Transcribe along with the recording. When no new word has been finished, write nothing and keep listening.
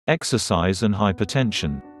Exercise and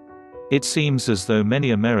hypertension. It seems as though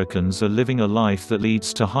many Americans are living a life that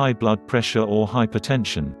leads to high blood pressure or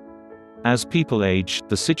hypertension. As people age,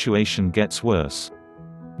 the situation gets worse.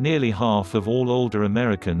 Nearly half of all older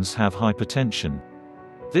Americans have hypertension.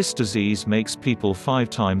 This disease makes people 5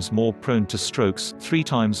 times more prone to strokes, 3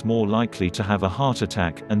 times more likely to have a heart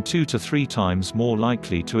attack, and 2 to 3 times more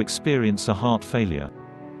likely to experience a heart failure.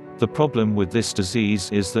 The problem with this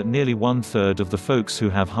disease is that nearly 1/3 of the folks who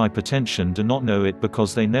have hypertension do not know it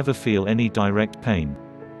because they never feel any direct pain.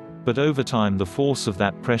 But over time the force of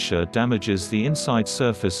that pressure damages the inside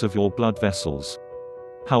surface of your blood vessels.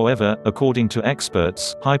 However, according to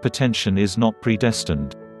experts, hypertension is not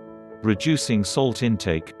predestined. Reducing salt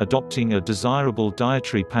intake, adopting a desirable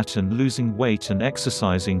dietary pattern, losing weight and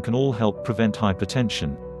exercising can all help prevent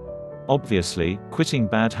hypertension. Obviously, quitting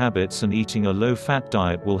bad habits and eating a low-fat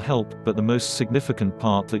diet will help, but the most significant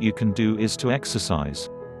part that you can do is to exercise.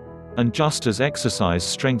 And just as exercise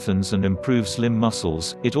strengthens and improves limb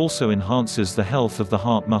muscles, it also enhances the health of the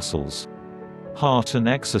heart muscles. Heart and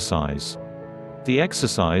exercise. The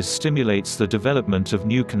exercise stimulates the development of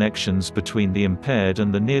new connections between the impaired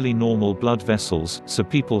and the nearly normal blood vessels, so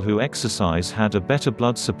people who exercise had a better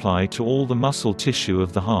blood supply to all the muscle tissue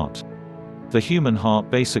of the heart. The human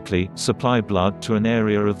heart basically supplies blood to an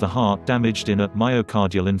area of the heart damaged in a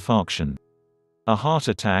myocardial infarction. A heart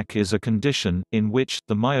attack is a condition in which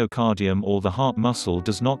the myocardium or the heart muscle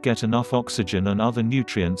does not get enough oxygen and other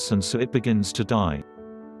nutrients, and so it begins to die.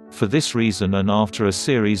 For this reason, and after a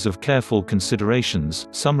series of careful considerations,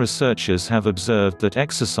 some researchers have observed that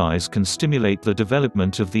exercise can stimulate the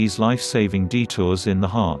development of these life-saving detours in the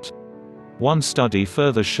heart. One study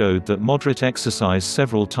further showed that moderate exercise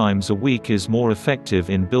several times a week is more effective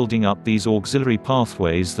in building up these auxiliary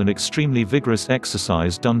pathways than extremely vigorous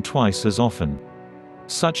exercise done twice as often.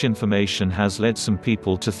 Such information has led some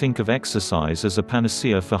people to think of exercise as a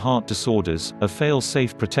panacea for heart disorders, a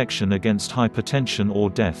fail-safe protection against hypertension or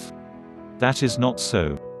death. That is not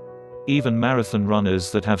so. Even marathon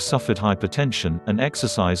runners that have suffered hypertension and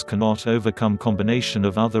exercise cannot overcome combination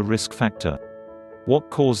of other risk factor.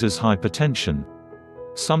 What causes hypertension?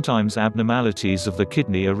 Sometimes abnormalities of the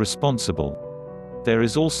kidney are responsible. There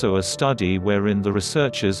is also a study wherein the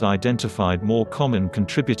researchers identified more common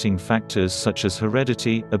contributing factors such as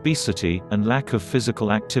heredity, obesity, and lack of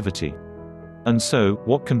physical activity. And so,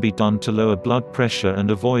 what can be done to lower blood pressure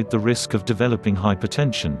and avoid the risk of developing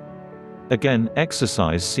hypertension? Again,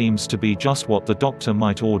 exercise seems to be just what the doctor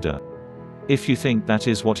might order. If you think that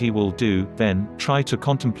is what he will do, then try to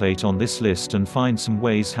contemplate on this list and find some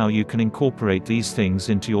ways how you can incorporate these things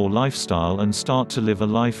into your lifestyle and start to live a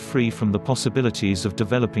life free from the possibilities of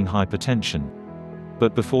developing hypertension.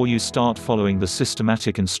 But before you start following the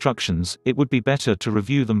systematic instructions, it would be better to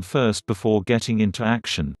review them first before getting into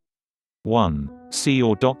action. 1. See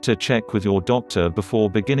your doctor. Check with your doctor before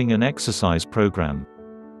beginning an exercise program.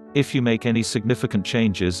 If you make any significant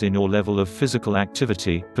changes in your level of physical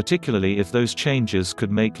activity, particularly if those changes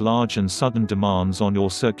could make large and sudden demands on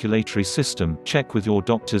your circulatory system, check with your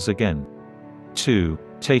doctors again. 2.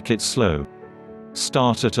 Take it slow.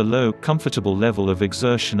 Start at a low, comfortable level of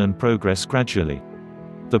exertion and progress gradually.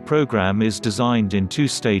 The program is designed in 2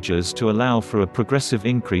 stages to allow for a progressive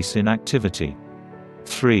increase in activity.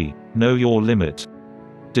 3. Know your limit.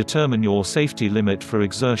 Determine your safety limit for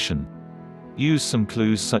exertion. Use some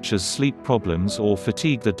clues such as sleep problems or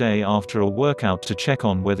fatigue the day after a workout to check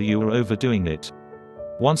on whether you are overdoing it.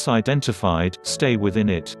 Once identified, stay within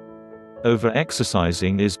it.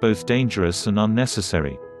 Over-exercising is both dangerous and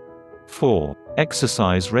unnecessary. 4.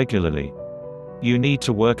 Exercise regularly. You need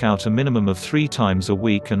to work out a minimum of 3 times a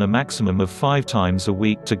week and a maximum of 5 times a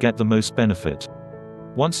week to get the most benefit.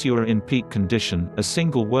 Once you are in peak condition, a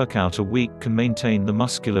single workout a week can maintain the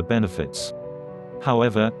muscular benefits.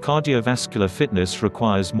 However, cardiovascular fitness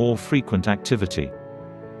requires more frequent activity.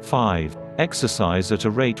 5. Exercise at a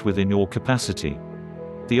rate within your capacity.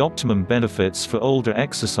 The optimum benefits for older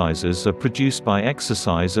exercisers are produced by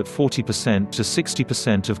exercise at 40% to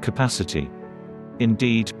 60% of capacity.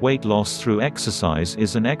 Indeed, weight loss through exercise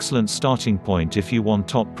is an excellent starting point if you want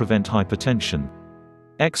to prevent hypertension.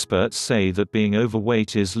 Experts say that being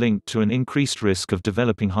overweight is linked to an increased risk of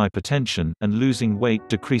developing hypertension, and losing weight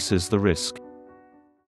decreases the risk.